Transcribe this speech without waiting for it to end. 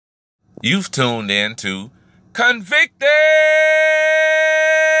You've tuned in to Convicted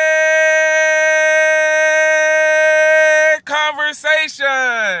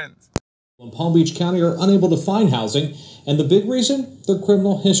Conversations. In Palm Beach County are unable to find housing, and the big reason? Their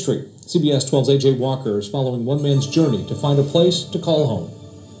criminal history. CBS 12's AJ Walker is following one man's journey to find a place to call home.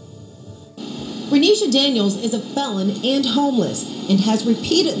 Renisha Daniels is a felon and homeless and has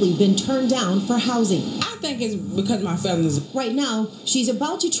repeatedly been turned down for housing. I think it's because my felonies. Right now, she's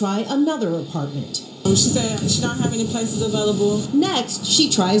about to try another apartment. She said she don't have any places available. Next, she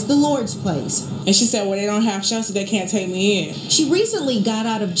tries the Lord's Place. And she said, well, they don't have shelter, they can't take me in. She recently got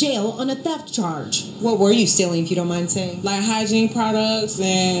out of jail on a theft charge. What were you stealing, if you don't mind saying? Like hygiene products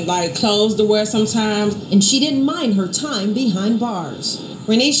and like clothes to wear sometimes. And she didn't mind her time behind bars.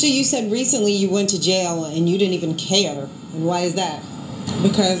 Renisha, you said recently you went to jail and you didn't even care. And why is that?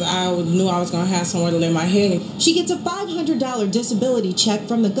 Because I knew I was going to have somewhere to lay my head. She gets a $500 disability check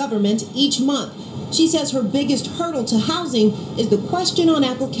from the government each month. She says her biggest hurdle to housing is the question on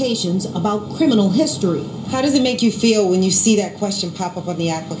applications about criminal history. How does it make you feel when you see that question pop up on the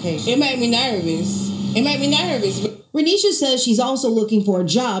application? It made me nervous. Renisha says she's also looking for a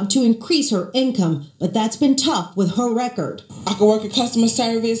job to increase her income, but that's been tough with her record. I could work in customer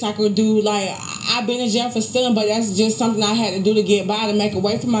service. I could do, I've been in jail for stealing, but that's just something I had to do to get by, to make a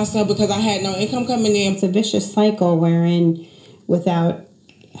way for myself because I had no income coming in. It's a vicious cycle wherein without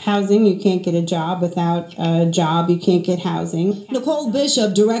housing, you can't get a job. Without a job, you can't get housing. Nicole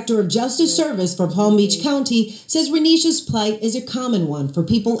Bishop, Director of Justice Service for Palm Beach County, says Renisha's plight is a common one for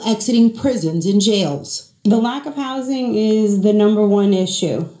people exiting prisons and jails. The lack of housing is the number one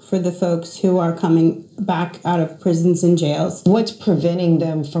issue for the folks who are coming back out of prisons and jails. What's preventing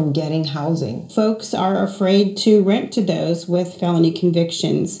them from getting housing? Folks are afraid to rent to those with felony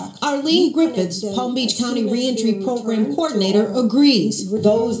convictions. Arlene Griffiths, Palm Beach County Reentry Program Coordinator, agrees.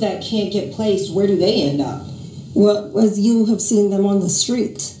 Those that can't get placed, where do they end up? Well, as you have seen them on the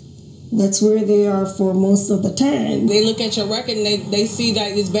street. That's where they are for most of the time. They look at your record and they see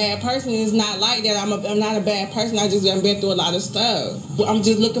that this bad person is not like that. I'm not a bad person. I just have been through a lot of stuff. I'm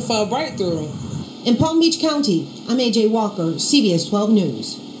just looking for a breakthrough. In Palm Beach County, I'm AJ Walker, CBS 12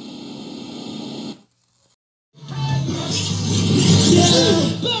 News.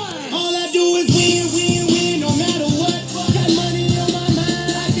 All I do is win, win, win, no matter what. Got money on my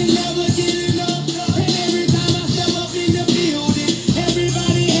mind, I can never get enough. And every time I step up in the building,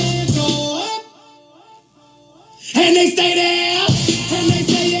 everybody hands go up. And they stay there, and they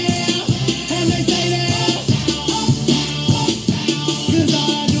stay there, and they stay there. Cause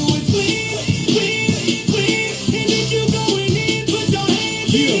all I do is win, win, win. And if you going in, put your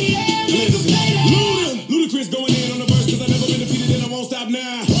hands in the air, make them stay there. Ludacris going in on the verse, cause I never been defeated and I won't stop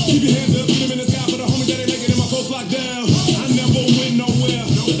now. Keep your hands up, put them in the sky for the homies that ain't making it, my folks locked down. I never went nowhere,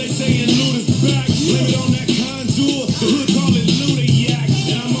 but they saying Luda's back. Blame it on that contour, the hood call it Ludayak.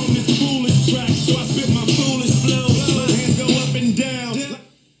 And I'm on this foolish track, so I spit my foolish flow. My hands go up and down.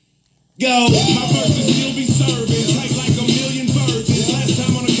 Go, my verses still be serving, tight like a million virgins. Last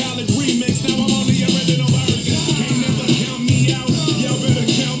time on a college remix, now I'm on the original version. Can't never count me out, y'all better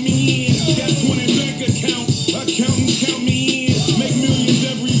count me in. Got 20 bank accounts, accountants count me in. Make millions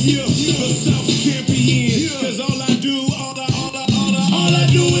every year, the South champion. Cause all I do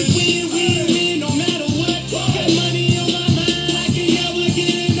is win, win, win, no matter what. Got money on my mind, I can never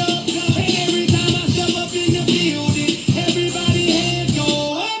get enough. And every time I step up in the building, everybody hands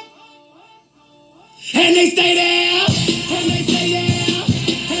go up. And they stay there, and they stay there,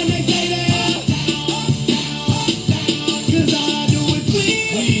 and they stay there. Cause all I do is win,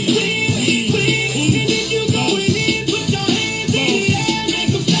 win, win. And if you going in, put your hands in the air, make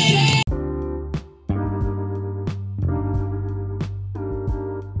them stay there.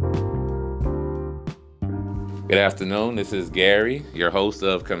 Good afternoon. This is Gary, your host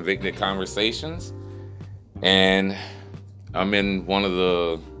of Convicted Conversations. And I'm in one of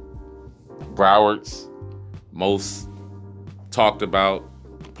the Broward's most talked about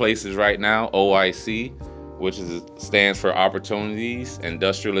places right now, OIC, which stands for Opportunities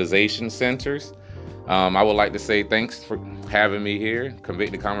Industrialization Centers. I would like to say thanks for having me here.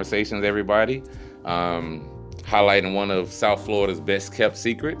 Convicted Conversations, everybody. Highlighting one of South Florida's best kept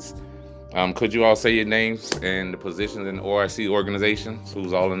secrets. Could you all say your names and the positions in the OIC organizations,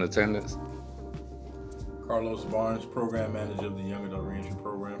 who's all in attendance? Carlos Barnes, Program Manager of the Young Adult Reentry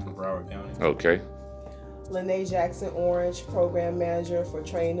Program for Broward County. Okay. Lene Jackson Orange, Program Manager for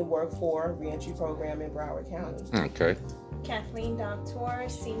Train to Work For Reentry Program in Broward County. Okay. Kathleen Doctor,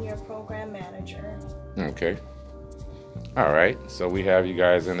 Senior Program Manager. Okay. All right. So we have you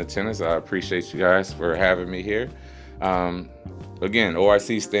guys in attendance. I appreciate you guys for having me here. Again,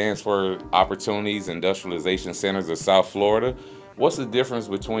 OIC stands for Opportunities Industrialization Centers of South Florida. What's the difference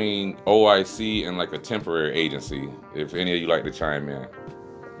between OIC and like a temporary agency? If any of you like to chime in.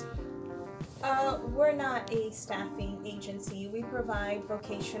 We're not a staffing agency. We provide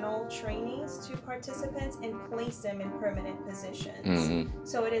vocational trainings to participants and place them in permanent positions.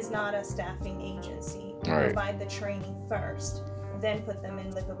 So it is not a staffing agency. We provide the training first, then put them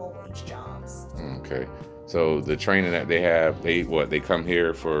in livable wage jobs. Okay. So the training that they have, they come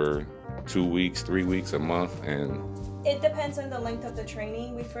here for 2 weeks, 3 weeks, a month, and it depends on the length of the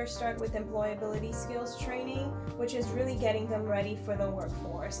training. We first start with employability skills training, which is really getting them ready for the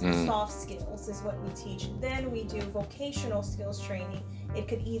workforce. Soft skills is what we teach. Then we do vocational skills training. It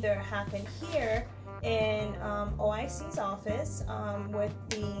could either happen here in OIC's office with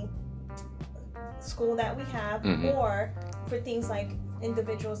the school that we have, or for things like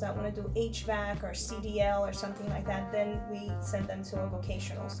individuals that want to do HVAC or CDL or something like that, then we send them to a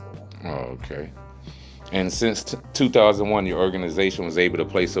vocational school. Oh, okay. And since 2001, your organization was able to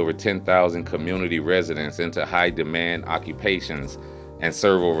place over 10,000 community residents into high-demand occupations and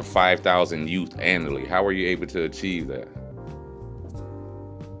serve over 5,000 youth annually. How were you able to achieve that?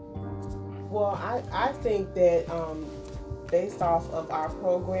 Well, I think that based off of our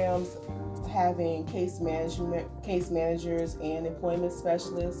programs, having case managers and employment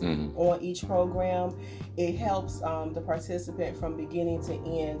specialists on each program, it helps the participant from beginning to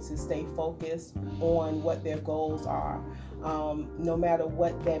end to stay focused on what their goals are. No matter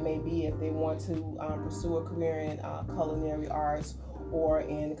what that may be, if they want to pursue a career in culinary arts or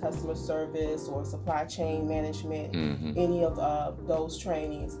in customer service or supply chain management, any of those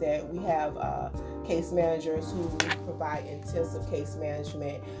trainings, that we have case managers who provide intensive case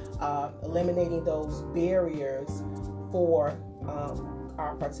management, eliminating those barriers for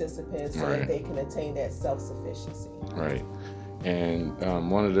our participants so that they can attain that self-sufficiency. Right. And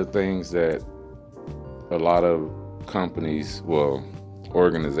one of the things that a lot of companies, well,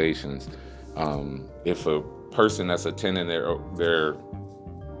 organizations, if a person that's attending their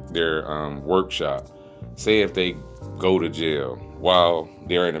workshop, say if they go to jail while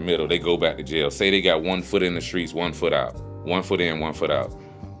they're in the middle, they go back to jail. Say they got 1 foot in the streets, 1 foot out, 1 foot in, 1 foot out.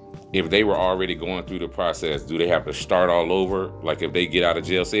 If they were already going through the process, do they have to start all over? Like if they get out of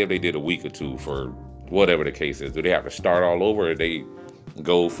jail, say if they did a week or two for whatever the case is, do they have to start all over, or they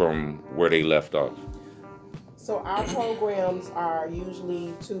go from where they left off? So our programs are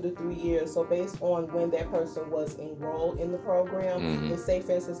usually 2 to 3 years. So based on when that person was enrolled in the program, let's say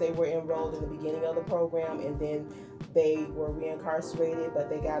for instance they were enrolled in the beginning of the program and then they were reincarcerated, but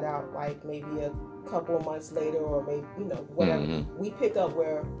they got out like maybe a couple of months later, or maybe, whatever. We pick up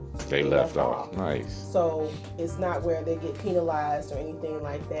where they left off. Nice. So it's not where they get penalized or anything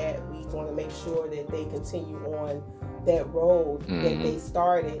like that. We want to make sure that they continue on that road that they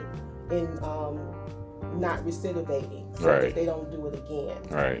started in not recidivating, so that they don't do it again.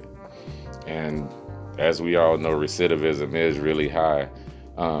 Right. And as we all know, recidivism is really high.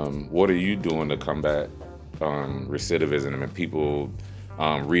 What are you doing to combat recidivism and people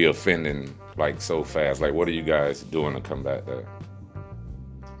reoffending like so fast? Like, what are you guys doing to combat that?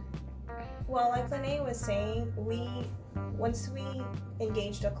 Well, like Lene was saying, once we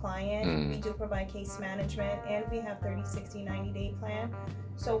engaged a client, we do provide case management, and we have 30, 60, 90-day plan.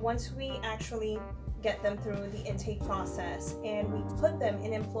 So once we actually get them through the intake process and we put them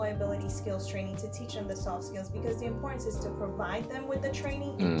in employability skills training to teach them the soft skills, because the importance is to provide them with the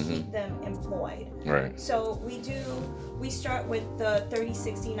training and keep them employed. Right. So we start with the 30,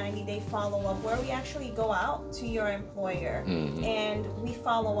 60, 90-day follow-up, where we actually go out to your employer and we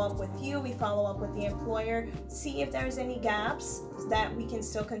follow up with you, we follow up with the employer, see if there's any gaps that we can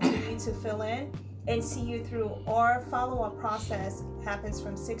still continue to fill in, and see you through. Our follow-up process happens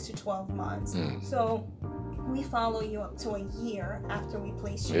from 6 to 12 months. So we follow you up to a year after we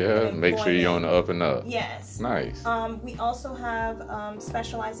place you. Yeah, make sure you're on the up and up. Yes. Nice. We also have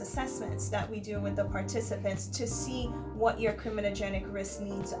specialized assessments that we do with the participants to see what your criminogenic risk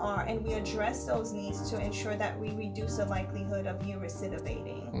needs are, and we address those needs to ensure that we reduce the likelihood of you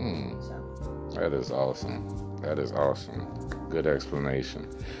recidivating. So. That is awesome. That is awesome. Good explanation.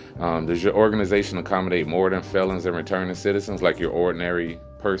 Does your organization accommodate more than felons and returning citizens, like your ordinary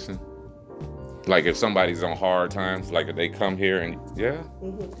person? Like if somebody's on hard times, like if they come here and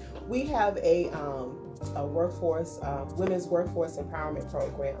we have a workforce, women's workforce empowerment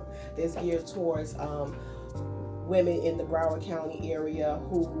program that's geared towards women in the Broward County area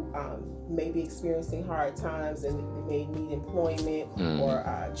who may be experiencing hard times and they may need employment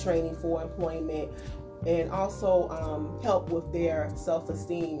or training for employment, and also help with their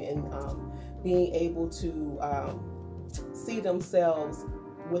self-esteem and being able to see themselves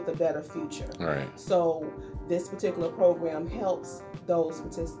with a better future. Right. So this particular program helps those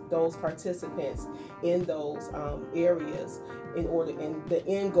participants in those areas and the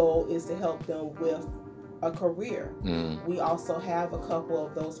end goal is to help them with a career. We also have a couple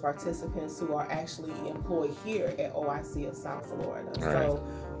of those participants who are actually employed here at OIC of South Florida. Right. So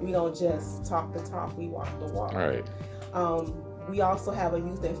we don't just talk the talk, we walk the walk. Right. We also have a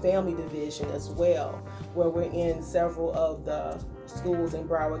youth and family division as well, where we're in several of the schools in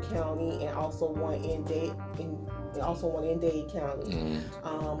Broward County and also one in Dade County,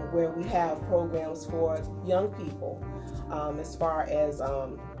 where we have programs for young people as far as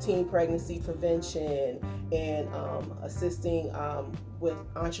teen pregnancy prevention and assisting with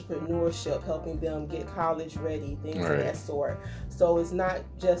entrepreneurship, helping them get college ready, things of that sort. So it's not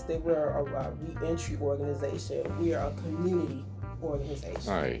just that we're a re-entry organization, we are a community organization.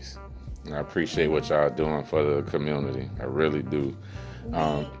 Nice. I appreciate what y'all doing for the community. I really do.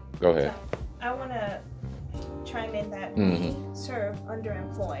 Go ahead. I want to chime in that we serve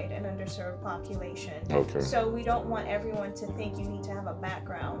underemployed and underserved population. Okay. So we don't want everyone to think you need to have a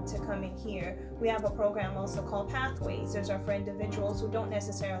background to come in here. We have a program also called Pathways. Those are for individuals who don't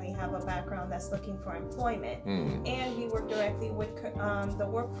necessarily have a background that's looking for employment. And we work directly with the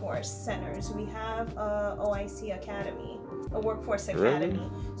workforce centers. We have a OIC Academy, a workforce academy. Really?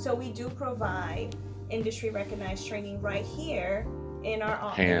 So we do provide industry recognized training right here in our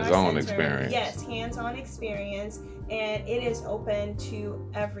hands-on center. experience. Yes, hands-on experience, and it is open to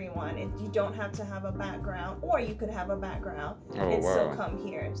everyone. You don't have to have a background, or you could have a background and still come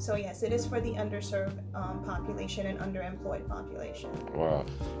here. So yes, it is for the underserved population and underemployed population. Wow.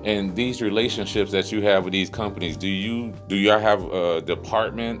 And these relationships that you have with these companies, do y'all have a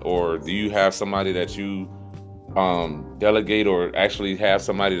department, or do you have somebody that you delegate, or actually have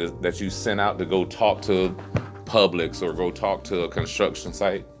somebody that you send out to go talk to Publix or go talk to a construction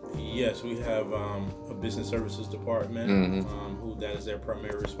site? Yes, we have a business services department who that is their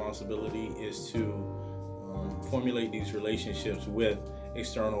primary responsibility is to formulate these relationships with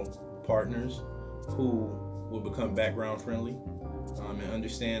external partners who will become background friendly and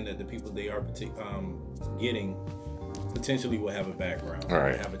understand that the people they are getting potentially will have a background,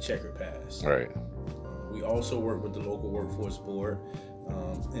 have a checker pass. Right. We also work with the local workforce board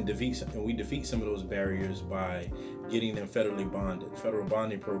and we defeat some of those barriers by getting them federally bonded. Federal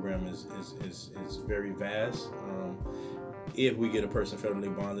bonding program is very vast. If we get a person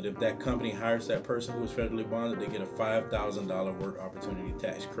federally bonded, if that company hires that person who is federally bonded, they get a $5,000 work opportunity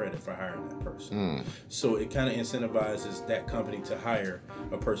tax credit for hiring that person. So it kind of incentivizes that company to hire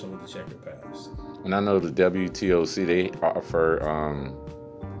a person with a checker pass. And I know the WTOC, they offer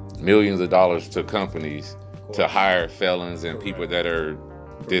millions of dollars to companies to hire felons and people that are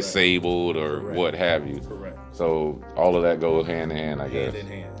disabled or what have you. Correct. So all of that goes hand in hand, I guess. Hand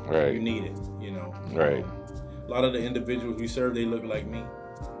in hand. Right. You need it, you know. Right. A lot of the individuals we serve, they look like me.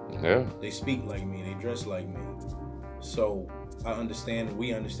 Yeah. They speak like me. They dress like me. So I understand,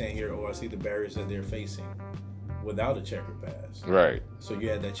 we understand here at OIC the barriers that they're facing without a checker pass. Right. So you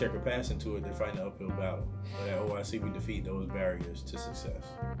add that checker pass into it, they're fighting an uphill battle. But at OIC, we defeat those barriers to success.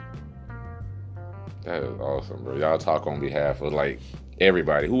 That is awesome, bro. Y'all talk on behalf of like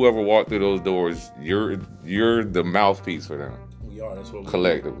everybody. Whoever walked through those doors, you're the mouthpiece for them. We are. That's what we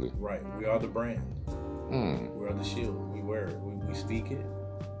collectively. do. Right. We are the brand. We are the shield. We wear it. We speak it.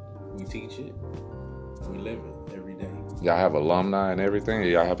 We teach it. We live it every day. Y'all have alumni and everything?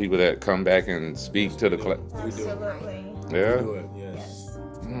 Y'all have people that come back and speak to the class? Absolutely. Yeah? We do it, yes.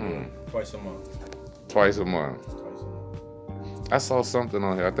 Twice a month. Twice a month. I saw something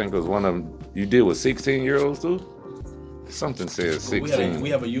on here. I think it was one of them. You did with 16-year-olds too? Something says 16. We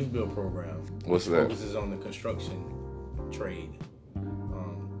have a youth build program. What's which that? Focuses on the construction trade.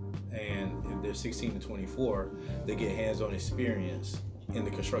 And if they're 16 to 24, they get hands-on experience in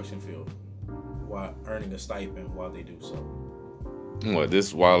the construction field while earning a stipend while they do so. What,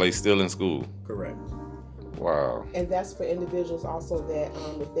 this while they still in school? Correct. Wow. And that's for individuals also that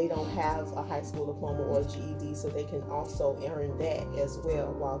if they don't have a high school diploma or a GED, so they can also earn that as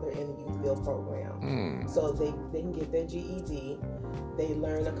well while they're in the Youth Build program. So they can get their GED, they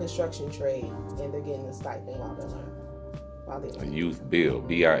learn a construction trade, and they're getting a stipend while they learn. A Youth Build,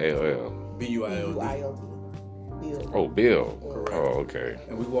 B-I-L-L. B-U-I-L-D. Build. Oh, Bill. Correct. Oh, okay.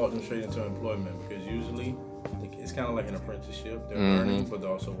 And we walk them straight into employment because usually it's kind of like an apprenticeship. They're learning, but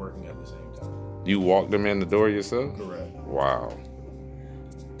they're also working at the same time. You walk them in the door yourself? Correct. Wow.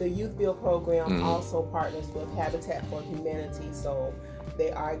 The Youth Build program also partners with Habitat for Humanity, so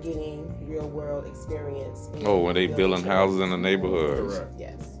they are getting real world experience. When they building houses in the neighborhoods. Correct.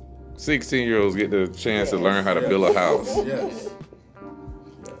 Yes. 16-year-olds get the chance to learn how to build a house. Yes.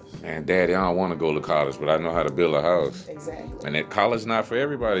 And Daddy, I don't want to go to college, but I know how to build a house. Exactly. And that college not for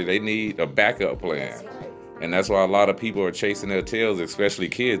everybody. They need a backup plan. That's right. And that's why a lot of people are chasing their tails, especially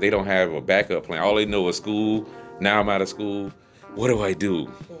kids. They don't have a backup plan. All they know is school. Now I'm out of school. What do I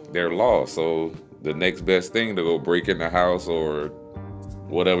do? They're lost. So the next best thing to go break in the house or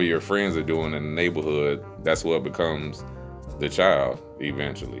whatever your friends are doing in the neighborhood, that's what becomes the child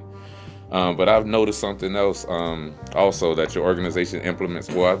eventually. But I've noticed something else also that your organization implements.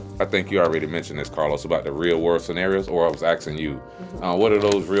 Well, I think you already mentioned this, Carlos, about the real world scenarios, or I was asking you, what are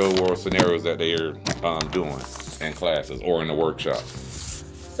those real world scenarios that they're doing in classes or in the workshop?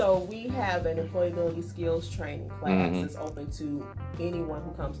 So we have an employability skills training class that's open to anyone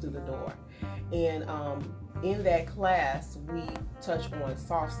who comes through the door. And in that class, we touch on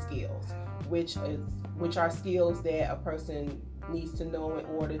soft skills, which are skills that a person needs to know in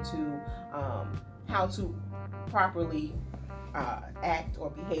order to how to properly act or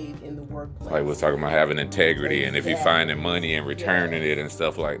behave in the workplace. Like we're talking about having integrity, and if you're finding money and returning it and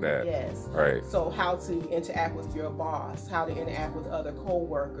stuff like that. Yes. Right. So how to interact with your boss, how to interact with other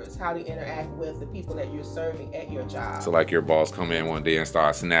co-workers, how to interact with the people that you're serving at your job. So like your boss come in one day and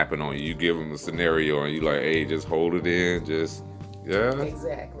start snapping on you, you give them a scenario and you like, hey, just hold it in,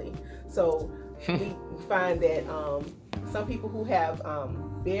 Exactly. So we find that some people who have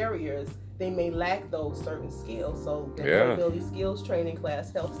barriers, they may lack those certain skills. So the employability skills training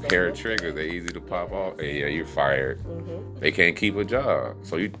class helps them. Hair triggers, they're easy to pop off. Hey, yeah, you're fired. They can't keep a job.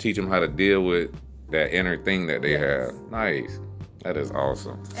 So you teach them how to deal with that inner thing that they have. Nice. That is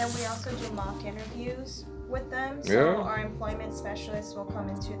awesome. And we also do mock interviews with them. So our employment specialists will come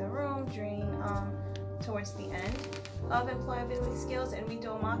into the room during towards the end of employability skills, and we do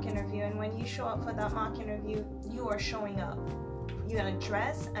a mock interview. And when you show up for that mock interview, you are showing up. You're gonna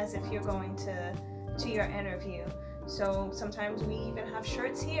dress as if you're going to your interview. So sometimes we even have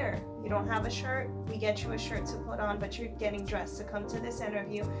shirts here. You don't have a shirt, we get you a shirt to put on, but you're getting dressed to come to this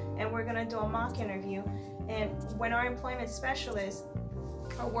interview, and we're gonna do a mock interview. And when our employment specialists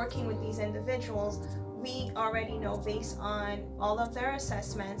are working with these individuals, we already know, based on all of their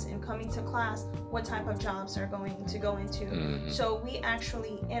assessments and coming to class, what type of jobs they're going to go into. So we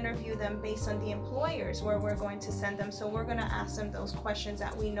actually interview them based on the employers where we're going to send them. So we're going to ask them those questions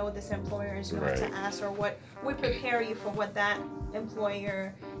that we know this employer is going to ask, or what we prepare you for what that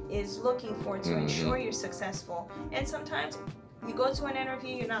employer is looking for to ensure you're successful. And sometimes you go to an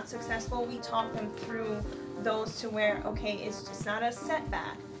interview, you're not successful, we talk them through those to where, okay, it's just not a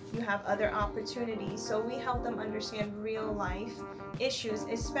setback. You have other opportunities. So we help them understand real life issues,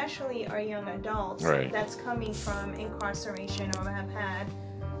 especially our young adults that's coming from incarceration or have had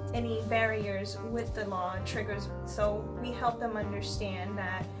any barriers with the law triggers. So we help them understand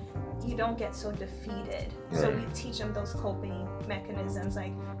that you don't get so defeated. So we teach them those coping mechanisms,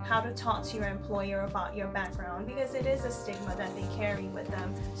 like how to talk to your employer about your background, because it is a stigma that they carry with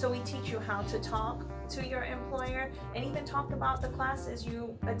them. So we teach you how to talk to your employer, and even talk about the classes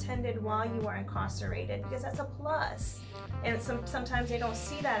you attended while you were incarcerated, because that's a plus. And sometimes they don't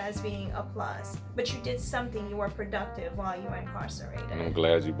see that as being a plus, but you did something, you were productive while you were incarcerated. I'm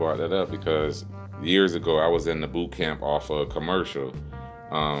glad you brought that up, because years ago I was in the boot camp off a commercial.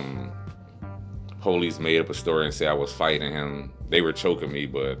 Police made up a story and said I was fighting him. They were choking me,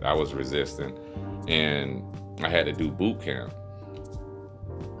 but I was resisting, and I had to do boot camp.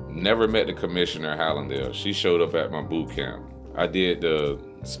 Never met the commissioner, Hallandale. She showed up at my boot camp. I did the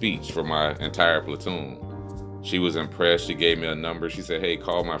speech for my entire platoon. She was impressed. She gave me a number. She said, hey,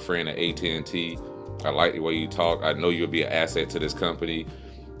 call my friend at AT&T. I like the way you talk. I know you'll be an asset to this company.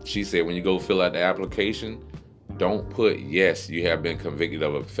 She said, when you go fill out the application, don't put, yes, you have been convicted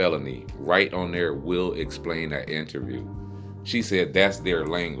of a felony. Right on there, will explain that interview. She said, that's their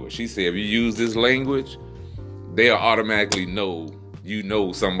language. She said, if you use this language, they'll automatically know you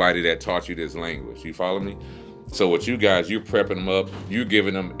know somebody that taught you this language. You follow me? So with you guys, you're prepping them up. You're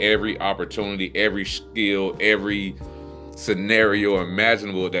giving them every opportunity, every skill, every scenario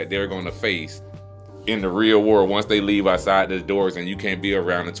imaginable that they're going to face in the real world once they leave outside the doors, and you can't be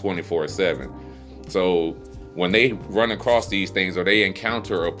around it 24/7. So when they run across these things, or they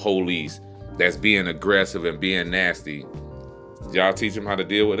encounter a police that's being aggressive and being nasty, y'all teach them how to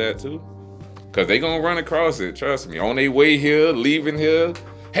deal with that too? Because they going to run across it, trust me. On their way here, leaving here.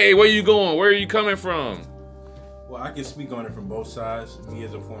 Hey, where you going? Where are you coming from? Well, I can speak on it from both sides. Me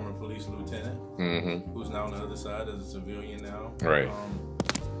as a former police lieutenant, who's now on the other side as a civilian now. Right.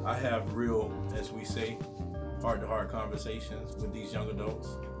 I have real, as we say, heart-to-heart conversations with these young adults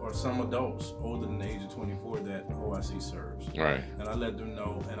or some adults older than the age of 24 that OIC serves. Right. And I let them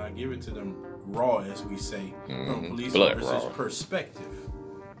know, and I give it to them raw, as we say, from a police Blood officer's raw. perspective,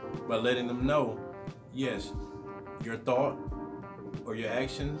 by letting them know, yes, your thought or your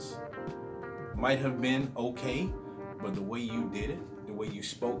actions might have been okay, but the way you did it, the way you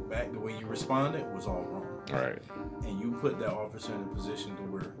spoke back, the way you responded was all wrong. Right. And you put that officer in a position to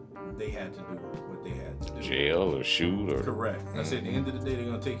where they had to do what they had to do. Jail or shoot or. Correct. I say at the end of the day, they're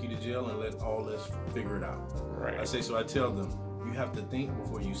going to take you to jail and let all this figure it out. Right. I say, so I tell them, you have to think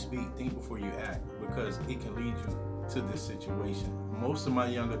before you speak, think before you act, because it can lead you to this situation. Most of my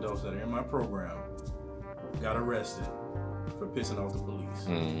young adults that are in my program got arrested for pissing off the police.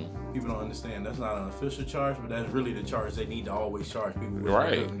 People don't understand that's not an official charge, but that's really the charge they need to always charge people with.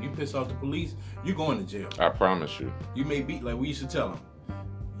 Right. Because when you piss off the police, you're going to jail. I promise you. You may beat, like we used to tell them,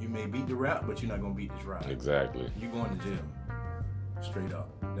 you may beat the rap, but you're not going to beat this rap. Exactly. You're going to jail. Straight up.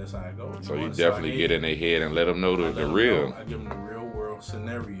 That's how it goes. So you definitely get in their head and let them know the real. I give them the real world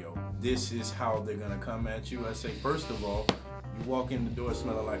scenario. This is how they're going to come at you. I say, first of all, you walk in the door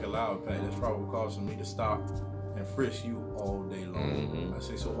smelling like a loud pack. That's probably causing me to stop and frisk you all day long. I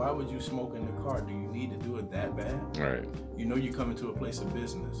say, so why would you smoke in the car? Do you need to do it that bad? Right. You know you come into a place of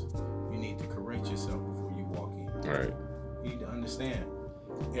business. You need to correct yourself before you walk in. Right. You need to understand.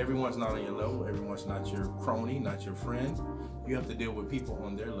 Everyone's not on your level. Everyone's not your crony, not your friend. You have to deal with people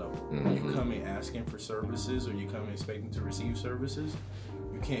on their level. When you come in asking for services or you come in expecting to receive services,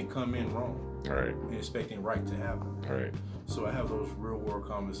 you can't come in wrong. Right. And expecting right to happen. Right. So I have those real world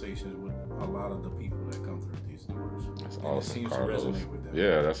conversations with a lot of the people that come through these doors. That's and awesome, it seems Carlos. to resonate with them.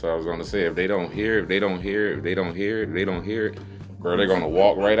 Yeah, that's what I was gonna say. If they don't hear it, bro, they're gonna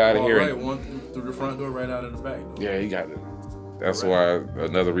walk right out of here. Right, one through the front door, right out of the back door. Yeah, you got it. That's why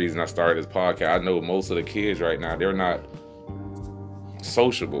another reason I started this podcast. I know most of the kids right now, they're not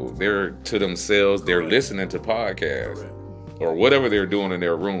sociable. They're to themselves. They're listening to podcasts or whatever they're doing in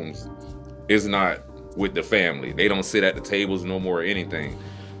their rooms is not with the family. They don't sit at the tables no more or anything.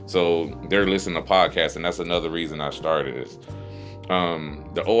 So they're listening to podcasts, and that's another reason I started this.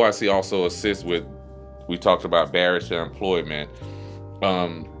 The OIC also assists with, we talked about barriers to employment.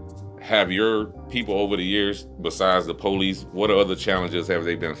 Have your people over the years, besides the police, what other challenges have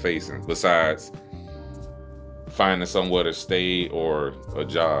they been facing besides finding somewhere to stay or a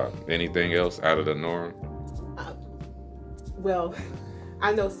job? Anything else out of the norm? Well,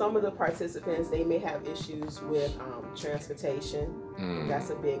 I know some of the participants, they may have issues with transportation. That's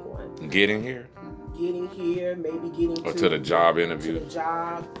a big one. Getting here? Getting here, maybe getting to the job interview. To the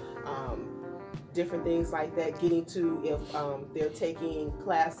job, different things like that. Getting to, if they're taking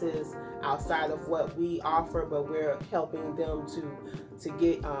classes outside of what we offer, but we're helping them to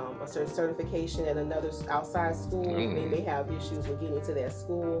get a certification at another outside school. They may have issues with getting to that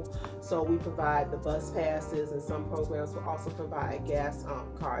school. So we provide the bus passes, and some programs will also provide gas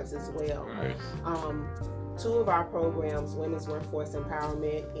cards as well. Nice. Two of our programs, Women's Workforce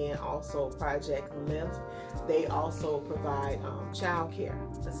Empowerment and also Project Lift, they also provide child care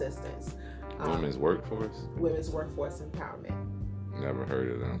assistance. Women's Workforce? Women's Workforce Empowerment. Never heard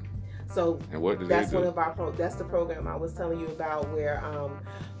of them. So and what do that's they do? one of our that's the program I was telling you about, where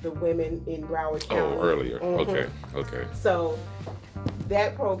the women in Broward County. Oh, earlier. Okay. So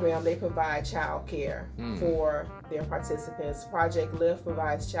that program, they provide child care for their participants. Project Lift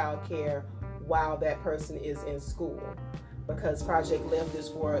provides child care while that person is in school, because Project Lift is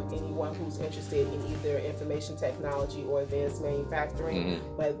for anyone who's interested in either information technology or advanced manufacturing,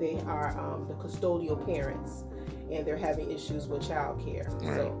 but they are the custodial parents, and they're having issues with child care.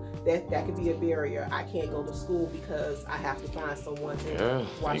 So that could be a barrier. I can't go to school because I have to find someone to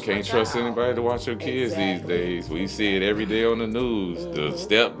watch you can't my trust child. anybody to watch your kids these days. We see it every day on the news. The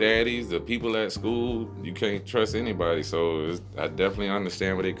stepdaddies, the people at school, you can't trust anybody. So I definitely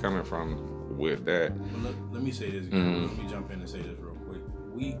understand where they're coming from with that. Let me say this again. Let me jump in and say this real quick.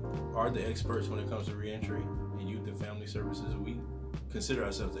 We are the experts when it comes to reentry and youth and family services. We consider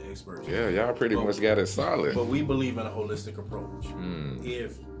ourselves the experts. Yeah, y'all pretty much got it solid. But we believe in a holistic approach.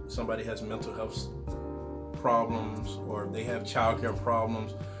 If somebody has mental health problems or they have childcare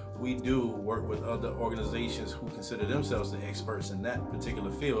problems, we do work with other organizations who consider themselves the experts in that particular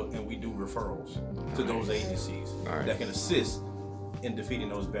field, and we do referrals to those agencies that can assist in defeating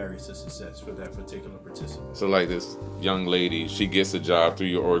those barriers to success for that particular participant. So like this young lady, she gets a job through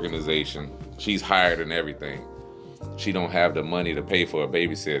your organization. She's hired and everything. She don't have the money to pay for a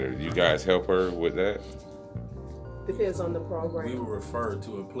babysitter. You guys help her with that? Depends on the program. We will refer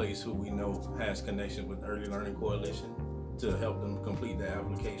to a place who we know has connection with Early Learning Coalition to help them complete the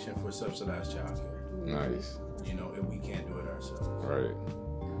application for subsidized childcare. Nice. you know, if we can't do it ourselves. Right.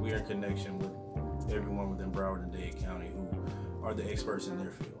 We are in connection with everyone within Broward and Dade County who are the experts in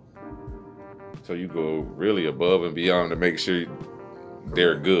their field. So you go really above and beyond to make sure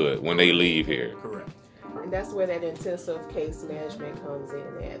they're good when they leave here. Correct. And that's where that intensive case management comes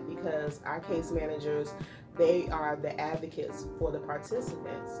in at, because our case managers, they are the advocates for the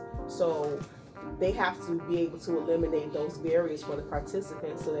participants. So they have to be able to eliminate those barriers for the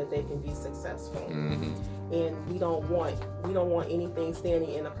participants so that they can be successful. Mm-hmm. And we don't want anything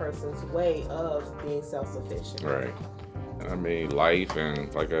standing in a person's way of being self-sufficient. Right. I mean, life,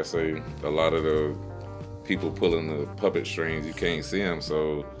 and like I say, a lot of the people pulling the puppet strings, you can't see them.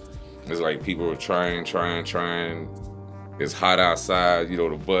 So it's like people are trying. It's hot outside, you know,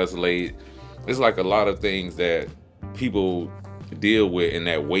 the bus late. It's like a lot of things that people deal with and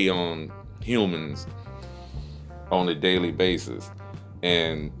that weigh on humans on a daily basis.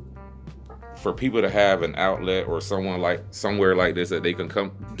 And for people to have an outlet or somewhere like this that they can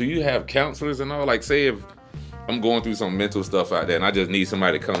come, do you have counselors and all? Like, say if I'm going through some mental stuff out there and I just need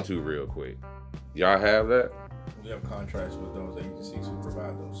somebody to come to real quick. Y'all have that? We have contracts with those agencies who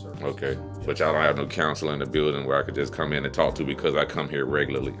provide those services. Okay. But y'all don't have no counselor in the building where I could just come in and talk to because I come here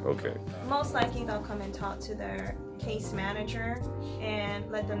regularly. Okay. Most likely they'll come and talk to their case manager and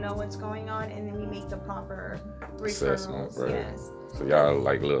let them know what's going on, and then we make the proper referrals. Right. Yes. So y'all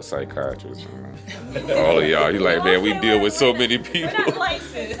like little psychiatrists, man. All of y'all, you like, man, we deal with so many people. We're not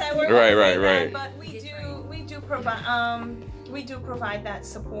licensed. Right. But we do provide that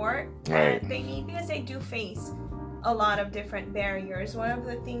support that they need, because they do face a lot of different barriers. One of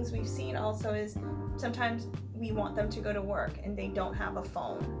the things we've seen also is sometimes we want them to go to work and they don't have a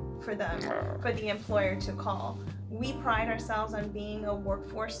phone for them, for the employer to call. We pride ourselves on being a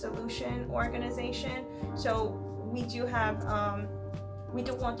workforce solution organization, so we do have we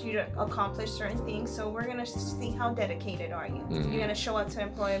do want you to accomplish certain things, so we're gonna see how dedicated are you. Mm-hmm. You're gonna show up to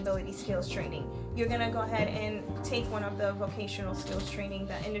employability skills training. You're gonna go ahead and take one of the vocational skills training,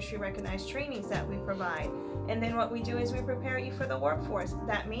 the industry recognized trainings that we provide. And then what we do is we prepare you for the workforce.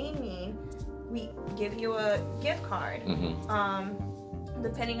 That may mean we give you a gift card,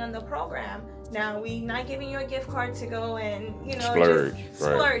 depending on the program. Now, we're not giving you a gift card to go and, splurge. Just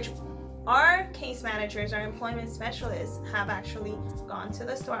splurge. Right. Our case managers, our employment specialists have actually gone to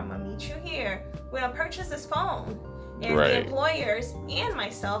the store. I'm gonna meet you here. We're gonna purchase this phone. And the employers and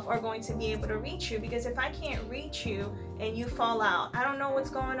myself are going to be able to reach you, because if I can't reach you and you fall out, I don't know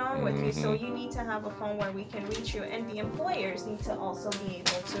what's going on with you. So you need to have a phone where we can reach you, and the employers need to also be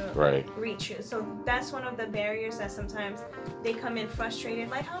able to reach you. So that's one of the barriers that sometimes they come in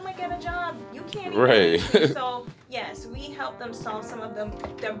frustrated, like, how am I get a job? You can't even reach me. So yes, we help them solve some of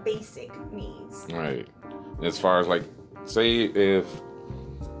their basic needs. Right. As far as, like, say if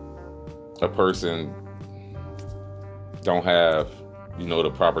a person don't have,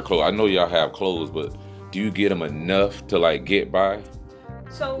 the proper clothes. I know y'all have clothes, but do you get them enough to, like, get by?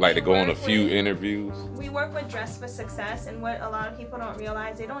 So like to go on a few interviews? We work with Dress for Success, and what a lot of people don't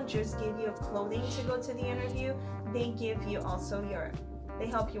realize, they don't just give you clothing to go to the interview. They give you also they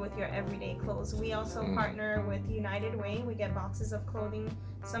help you with your everyday clothes. We also partner with United Way. We get boxes of clothing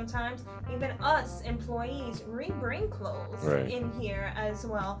sometimes. Even us employees, we bring clothes in here as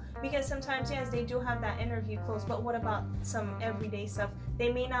well, because sometimes, yes, they do have that interview clothes, but what about some everyday stuff?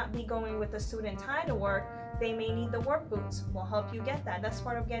 They may not be going with a suit and tie to work. They may need the work boots. We'll help you get that. That's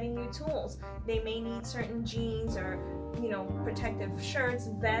part of getting you tools. They may need certain jeans or, protective shirts,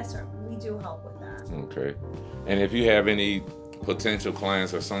 vests, or we do help with that. Okay. And if you have any potential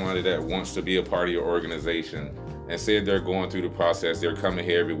clients or somebody that wants to be a part of your organization, and say they're going through the process, they're coming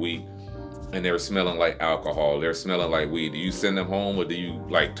here every week and they're smelling like alcohol, they're smelling like weed, do you send them home, or do you,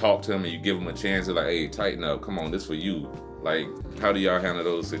 like, talk to them and you give them a chance to, like, hey, tighten up, come on, this for you? Like, how do y'all handle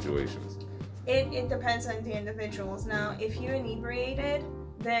those situations? It depends on the individuals. Now, if you're inebriated,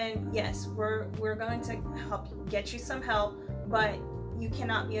 then yes, we're going to help get you some help, but you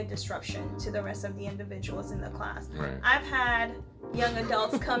cannot be a disruption to the rest of the individuals in the class. Right. I've had young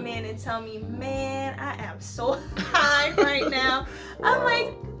adults come in and tell me, man, I am so high right now. Wow. I'm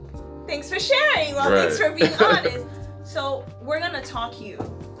like, thanks for sharing. Well, thanks for being honest. So we're gonna talk you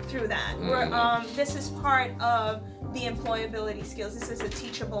through that. This is part of the employability skills. This is a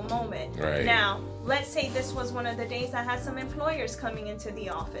teachable moment. Right. Now, let's say this was one of the days I had some employers coming into the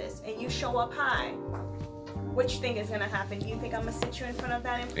office and you show up high. Which thing is going to happen? Do you think I'm going to sit you in front of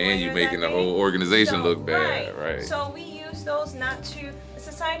that employer? And you're making the whole organization look bad, right? So we use those not to,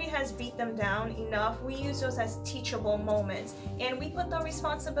 society has beat them down enough. We use those as teachable moments. And we put the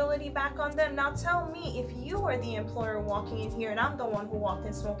responsibility back on them. Now tell me, if you are the employer walking in here and I'm the one who walked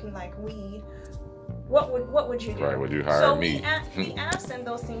in smoking like weed, what would you do? Right, would you hire me? So we ask them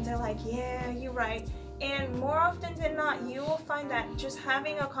those things. They're like, yeah, you're right. And more often than not, you will find that just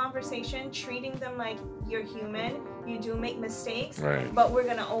having a conversation, treating them like you're human, you do make mistakes, right, but we're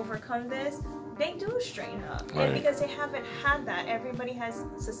gonna overcome this. They do straighten up, right, and because they haven't had that.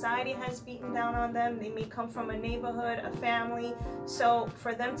 Society has beaten down on them. They may come from a neighborhood, a family. So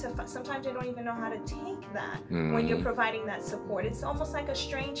for them to, sometimes they don't even know how to take that when you're providing that support. It's almost like a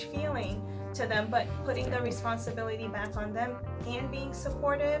strange feeling to them, but putting the responsibility back on them and being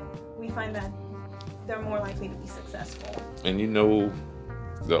supportive, we find that they're more likely to be successful. And you know,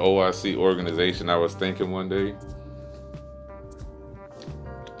 the OIC organization, I was thinking one day,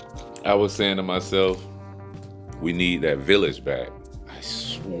 I was saying to myself, we need that village back. I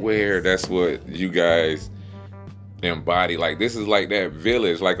swear that's what you guys embody. Like, this is like that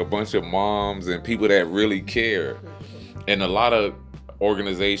village, like a bunch of moms and people that really care. And a lot of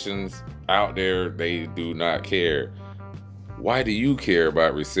organizations out there, they do not care. Why do you care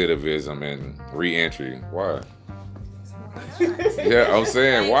about recidivism and reentry? Why? Yeah, I'm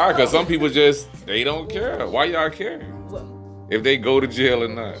saying why? Because some people just, they don't care. Why y'all care? If they go to jail or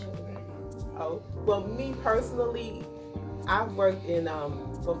not? Oh, well, me personally, I've worked in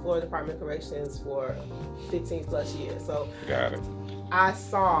for Florida Department of Corrections for 15 plus years. So got it. I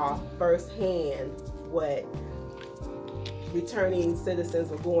saw firsthand what returning citizens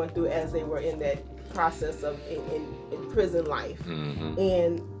were going through as they were in that process of in prison life.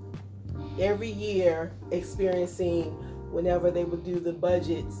 And every year experiencing, whenever they would do the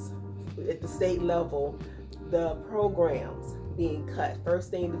budgets at the state level, the programs being cut,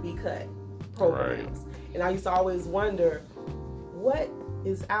 first thing to be cut, programs. Right. And I used to always wonder what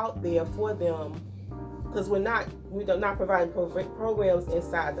is out there for them, because we're not providing programs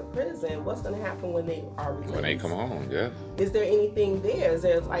inside the prison. What's going to happen when they are released? When they come home, yeah. Is there anything there? Is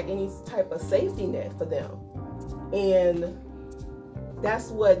there like any type of safety net for them? And that's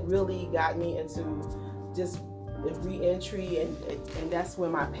what really got me into just re-entry, and that's where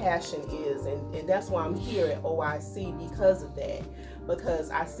my passion is, and that's why I'm here at OIC, because of that,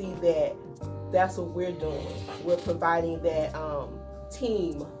 because I see that that's what we're doing. We're providing that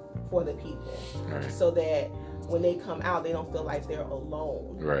team for the people, right, so that when they come out, they don't feel like they're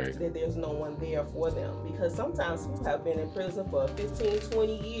alone, right, that there's no one there for them, because sometimes people have been in prison for 15,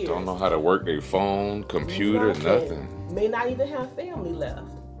 20 years, don't know how to work their phone, computer, nothing, may not even have family left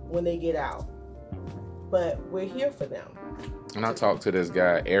when they get out. But we're here for them. And I talked to this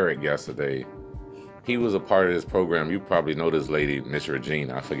guy, Eric, yesterday. He was a part of this program. You probably know this lady, Miss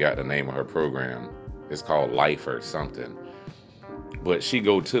Regina. I forgot the name of her program. It's called Life or something. But she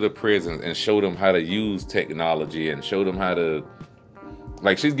go to the prisons and show them how to use technology and show them how to,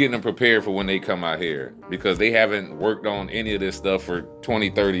 like, she's getting them prepared for when they come out here, because they haven't worked on any of this stuff for 20,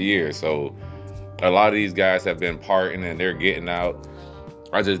 30 years. So a lot of these guys have been partying and they're getting out.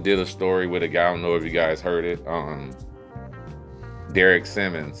 I just did a story with a guy, I don't know if you guys heard it, Derek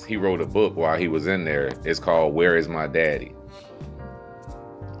Simmons. He wrote a book while he was in there. It's called Where Is My Daddy?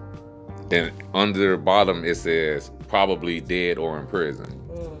 Then under the bottom it says, probably dead or in prison.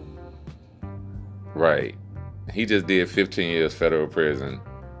 Right. He just did 15 years federal prison.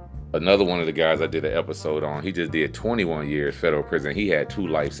 Another one of the guys I did an episode on, he just did 21 years federal prison. He had 2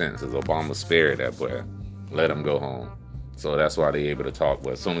 life sentences. Obama spared that boy, let him go home. So that's why they able to talk.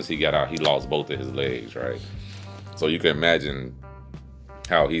 But as soon as he got out, he lost both of his legs, right? So you can imagine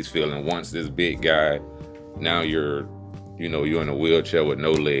how he's feeling. Once this big guy, now you're in a wheelchair with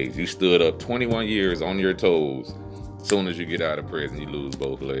no legs. You stood up 21 years on your toes. As soon as you get out of prison, you lose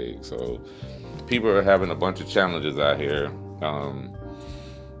both legs. So people are having a bunch of challenges out here.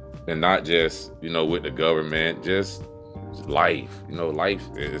 And not just, with the government, just life. Life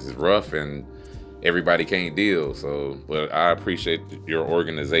is rough and everybody can't deal. So, but I appreciate your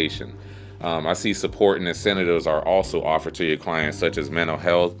organization. I see support and incentives are also offered to your clients, such as mental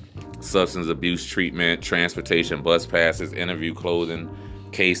health, substance abuse treatment, transportation, bus passes, interview clothing,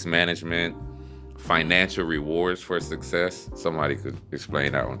 case management, financial rewards for success. Somebody could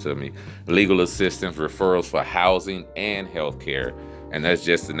explain that one to me. Legal assistance, referrals for housing and healthcare. And that's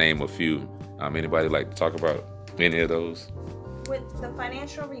just to name a few. Anybody like to talk about any of those? With the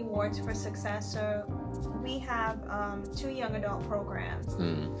financial rewards for success, so we have 2 young adult programs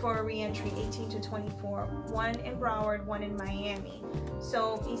for reentry 18 to 24, one in Broward, one in Miami.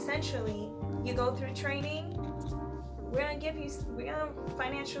 So essentially, you go through training, we're gonna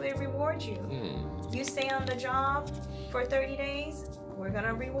financially reward you. You stay on the job for 30 days, we're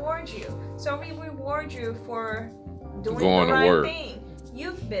gonna reward you. So we reward you for doing the right thing.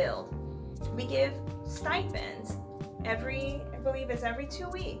 Youth build, we give stipends. I believe it's every 2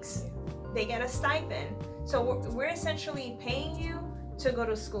 weeks. they get a stipend. So we're essentially paying you to go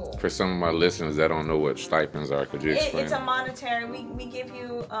to school. For some of my listeners that don't know what stipends are, could you explain? It's a monetary. We give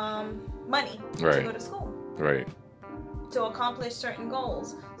you money to go to school. Right. To accomplish certain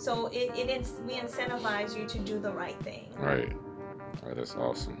goals. So we incentivize you to do the right thing. Right. Oh, that's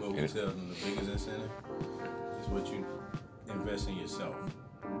awesome. But we tell them the biggest incentive is what you invest in yourself.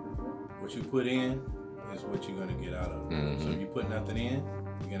 What you put in is what you're going to get out of it. So if you put nothing in,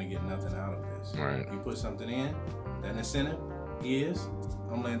 you're going to get nothing out of this. Right. If you put something in, that incentive is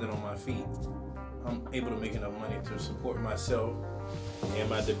I'm landing on my feet. I'm able to make enough money to support myself and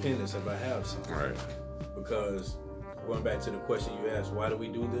my dependents if I have some. Right. Because going back to the question you asked, why do we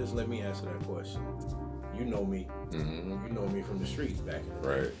do this? Let me answer that question. You know me. You know me from the streets back in the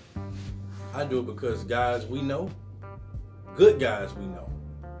day. Right. I do it because guys we know, good guys we know,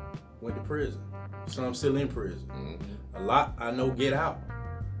 went to prison. Some still in prison. A lot I know get out.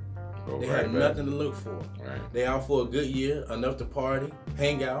 They have nothing to look for. Right. They out for a good year, enough to party,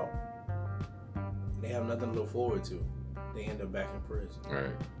 hang out. They have nothing to look forward to. They end up back in prison.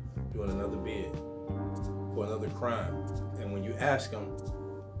 Right. Doing another bid for another crime. And when you ask them,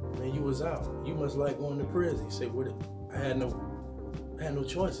 man, you was out. You must like going to prison. You say, what? I had no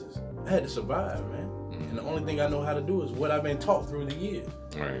choices. I had to survive, man. And the only thing I know how to do is what I've been taught through the years.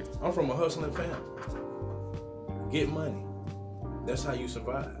 Right. I'm from a hustling family. Get money. That's how you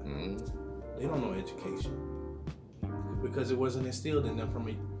survive. They don't know education because it wasn't instilled in them from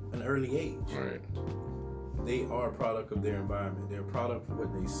an early age. Right. They are a product of their environment. They're a product of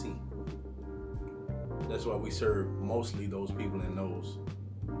what they see. That's why we serve mostly those people in those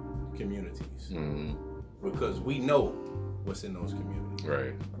communities. Because we know what's in those communities.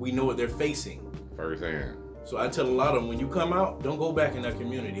 Right. We know what they're facing. Firsthand. So I tell a lot of them, when you come out, don't go back in that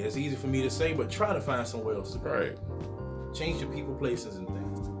community. It's easy for me to say, but try to find somewhere else to go. Right. Change your people, places, and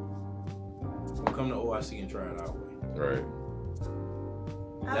things. Don't come to OIC and try it our way. Right.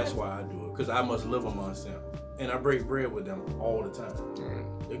 That's why I do it, because I must live amongst them. And I break bread with them all the time.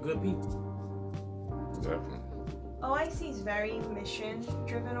 Right. They're good people. Definitely. OIC is very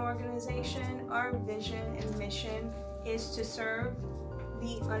mission-driven organization. Our vision and mission is to serve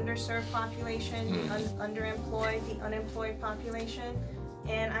the underserved population, the underemployed, the unemployed population.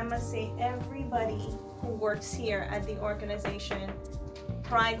 And I must say, everybody who works here at the organization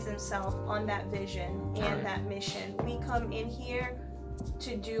prides themselves on that vision and that mission. We come in here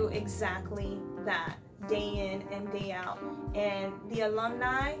to do exactly that, day in and day out. And the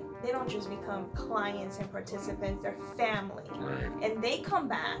alumni, they don't just become clients and participants, they're family. And they come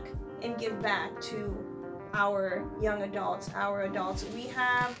back and give back to our young adults, our adults. We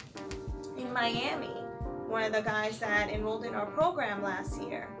have in Miami, one of the guys that enrolled in our program last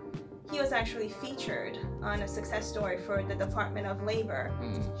year, he was actually featured on a success story for the Department of Labor.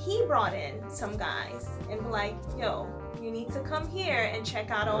 He brought in some guys and was like, yo, you need to come here and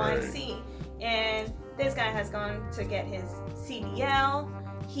check out OIC. And this guy has gone to get his CDL.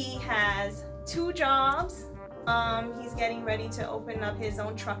 He has 2 jobs. He's getting ready to open up his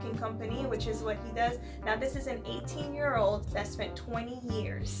own trucking company, which is what he does. Now, this is an 18-year-old that spent 20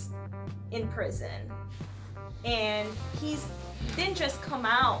 years in prison. And he didn't just come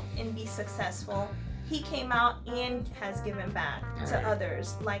out and be successful. He came out and has given back to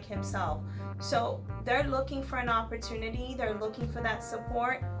others like himself. So they're looking for an opportunity. They're looking for that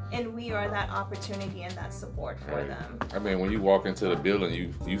support. And we are that opportunity and that support for them. I mean, when you walk into the building,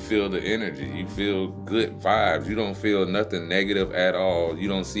 you feel the energy. You feel good vibes. You don't feel nothing negative at all. You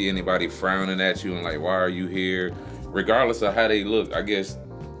don't see anybody frowning at you and like, why are you here? Regardless of how they look, I guess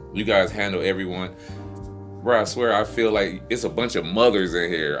you guys handle everyone. Bro, I swear I feel like it's a bunch of mothers in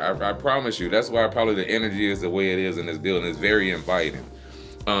here. I promise you. That's why probably the energy is the way it is in this building. It's very inviting.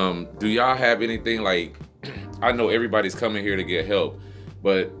 Do y'all have anything like, I know everybody's coming here to get help,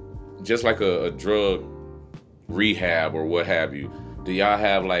 but just like a drug rehab or what have you, do y'all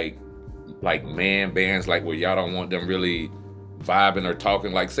have like man bands, like where y'all don't want them really vibing or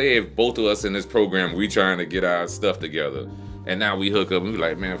talking? Like, say if both of us in this program, we trying to get our stuff together, and now we hook up and we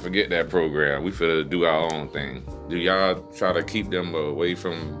like, man, forget that program. We finna do our own thing. Do y'all try to keep them away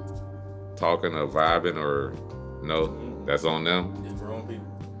from talking or vibing, or no? That's on them? They're grown people.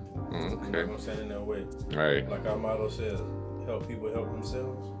 Okay. I'm not gonna stand in their way. Right. Like our motto says, help people help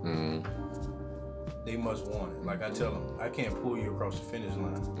themselves. They must want it. Like I tell them, I can't pull you across the finish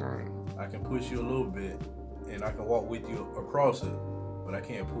line. I can push you a little bit, and I can walk with you across it, but I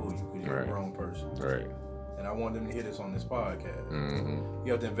can't pull you because you're a grown person. Right. And I want them to hear this on this podcast.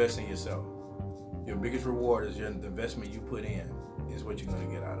 You have to invest in yourself. Your biggest reward is the investment you put in is what you're going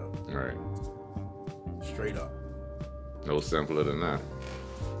to get out of it. Right. Straight up. No simpler than that.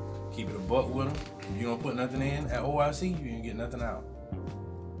 Keep it a buck with them. If you don't put nothing in at OIC, you ain't get nothing out.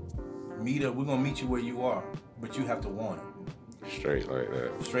 Meet up. We're gonna meet you where you are, but you have to want it. Straight like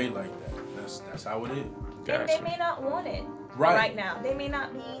that. Straight like that. That's how it is. And they may not want it right now. They may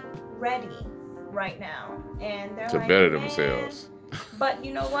not be ready right now, and they're to like, better man. themselves. But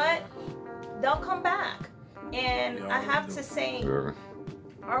you know what? They'll come back. And I have to say,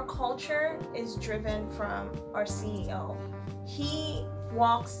 our culture is driven from our CEO. He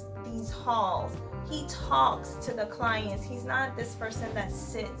walks these halls. He talks to the clients. He's not this person that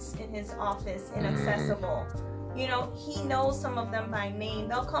sits in his office inaccessible. You know, he knows some of them by name.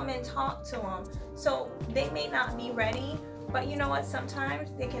 They'll come and talk to him. So they may not be ready, but you know what?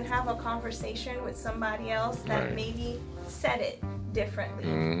 Sometimes they can have a conversation with somebody else that maybe said it differently,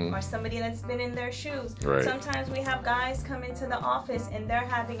 or somebody that's been in their shoes. Sometimes we have guys come into the office and they're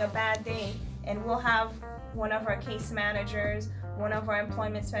having a bad day, and we'll have one of our case managers, one of our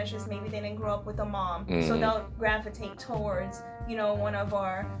employment specialists, maybe they didn't grow up with a mom, so they'll gravitate towards, you know, one of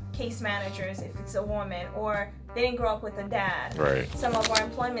our case managers if it's a woman, or they didn't grow up with a dad. Some of our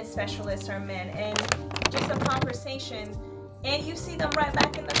employment specialists are men, and just a conversation, and you see them right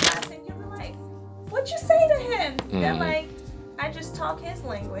back in the class, and you're like, what'd you say to him? They're like, I just talk his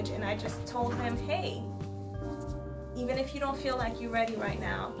language, and I just told him, hey, even if you don't feel like you're ready right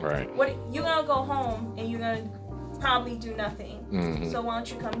now, what you're gonna go home and you're gonna probably do nothing. So why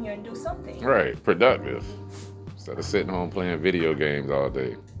don't you come here and do something? Productive. Instead of sitting home playing video games all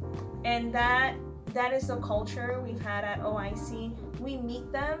day. And that is the culture we've had at OIC. We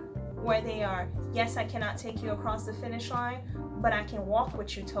meet them where they are. Yes, I cannot take you across the finish line, but I can walk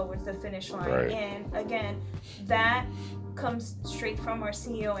with you towards the finish line. And again, that comes straight from our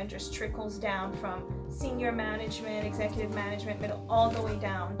CEO and just trickles down from senior management, executive management, middle, all the way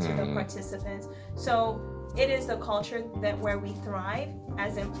down to the participants. So it is the culture that where we thrive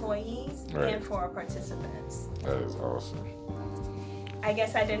as employees and for our participants. That is awesome. I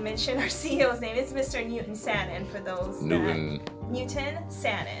guess I didn't mention our CEO's name. It's Mr. Newton Sanin for those. Newton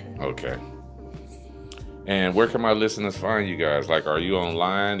Sanin. Okay. And where can my listeners find you guys? Like, are you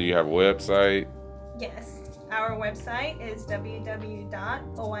online? Do you have a website? Yes. Our website is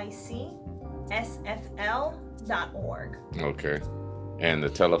www.oicsfl.org. Okay. And the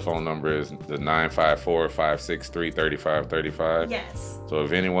telephone number is the 954-563-3535? Yes. So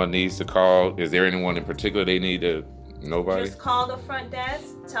if anyone needs to call, is there anyone in particular they need to, nobody? Just call the front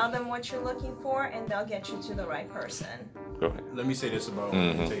desk, tell them what you're looking for, and they'll get you to the right person. Go ahead. Let me say this about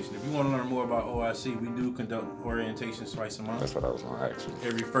orientation. If you want to learn more about OIC, we do conduct orientations twice a month. That's what I was going to ask you.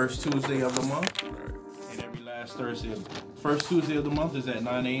 Every first Tuesday of the month. And every last Thursday. First Tuesday of the month is at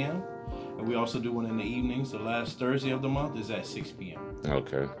 9 a.m. And we also do one in the evenings. The last Thursday of the month is at 6 p.m.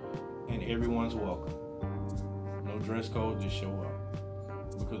 Okay. And everyone's welcome. No dress code, just show up.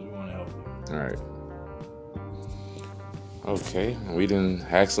 Because we want to help you. All right. Okay. We didn't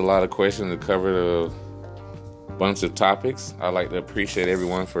ask a lot of questions to cover a bunch of topics. I'd like to appreciate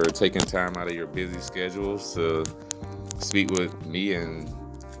everyone for taking time out of your busy schedules to speak with me and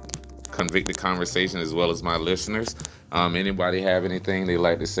Convicted Conversation as well as my listeners. Anybody have anything they'd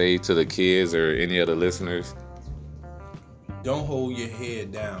like to say to the kids or any other listeners? Don't hold your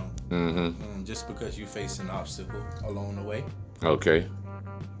head down just because you face an obstacle along the way. Okay.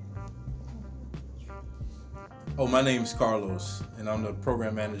 Oh, my name's Carlos, and I'm the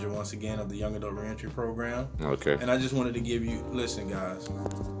program manager once again of the Young Adult Reentry Program. Okay. And I just wanted to give you, listen guys,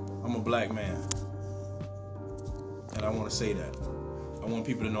 I'm a black man. And I want to say that. I want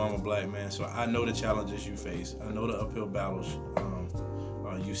people to know I'm a black man, so I know the challenges you face. I know the uphill battles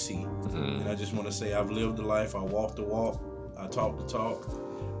you see. And I just want to say I've lived the life, I walked the walk, I talk the talk,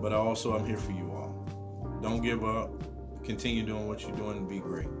 but I'm here for you all. Don't give up. Continue doing what you're doing and be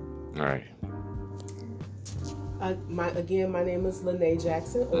great. All right. My name is Lene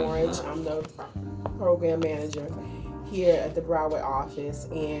Jackson Orange. I'm the program manager here at the Broward office,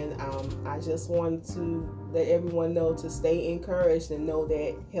 and I just want to let everyone know to stay encouraged and know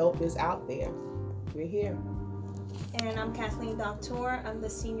that help is out there. We're here. And I'm Kathleen Doctor. I'm the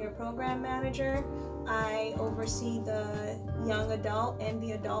senior program manager. I oversee the young adult and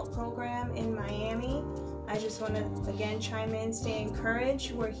the adult program in Miami. I just want to again chime in, stay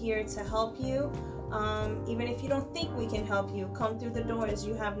encouraged. We're here to help you. Even if you don't think we can help you, come through the doors.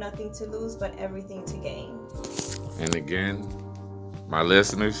 You have nothing to lose but everything to gain. And again, my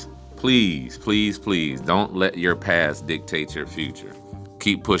listeners, please, please, please don't let your past dictate your future.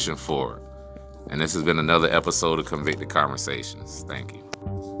 Keep pushing forward. And this has been another episode of Convicted Conversations. Thank you.